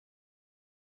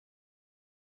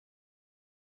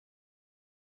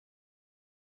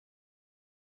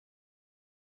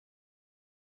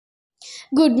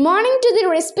Good morning to the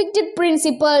respected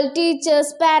principal,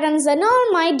 teachers, parents and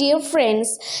all my dear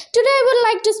friends. Today I would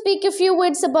like to speak a few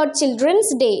words about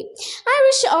Children's Day. I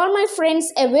wish all my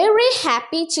friends a very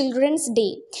happy Children's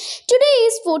Day. Today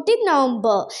is 14th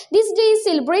November. This day is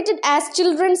celebrated as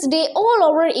Children's Day all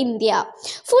over India.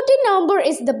 14th November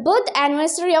is the birth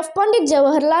anniversary of Pandit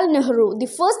Jawaharlal Nehru, the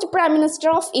first Prime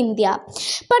Minister of India.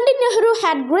 Pandit Nehru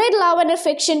had great love and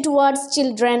affection towards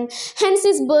children, hence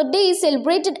his birthday is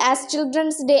celebrated as Children's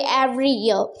Day every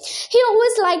year. He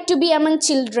always liked to be among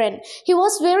children. He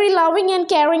was very loving and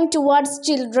caring towards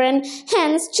children,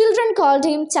 hence children called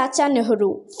him Chacha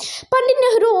Nehru. Pandit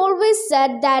Nehru always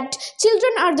said that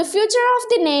children are the future of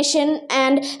the nation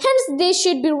and hence they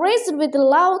should be raised with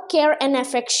love, care and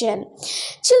affection.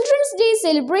 Children's Day is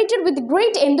celebrated with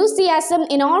great enthusiasm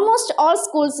in almost all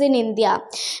schools in India.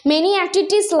 Many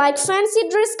activities like fancy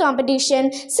dress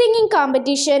competition, singing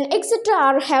competition, etc.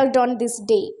 are held on this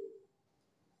day.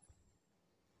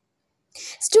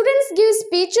 Students give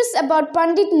speeches about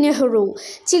Pandit Nehru.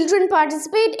 Children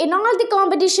participate in all the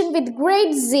competition with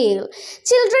great zeal.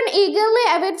 Children eagerly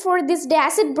await for this day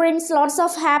as it brings lots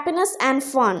of happiness and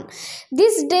fun.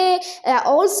 This day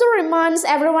also reminds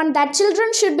everyone that children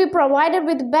should be provided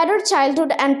with better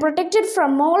childhood and protected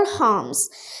from all harms.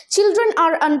 Children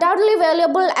are undoubtedly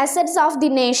valuable assets of the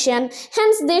nation,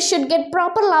 hence they should get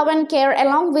proper love and care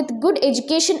along with good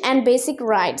education and basic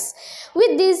rights.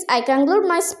 With this, I conclude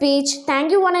my speech.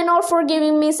 Thank you one and all for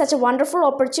giving me such a wonderful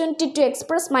opportunity to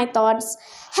express my thoughts.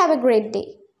 Have a great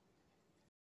day.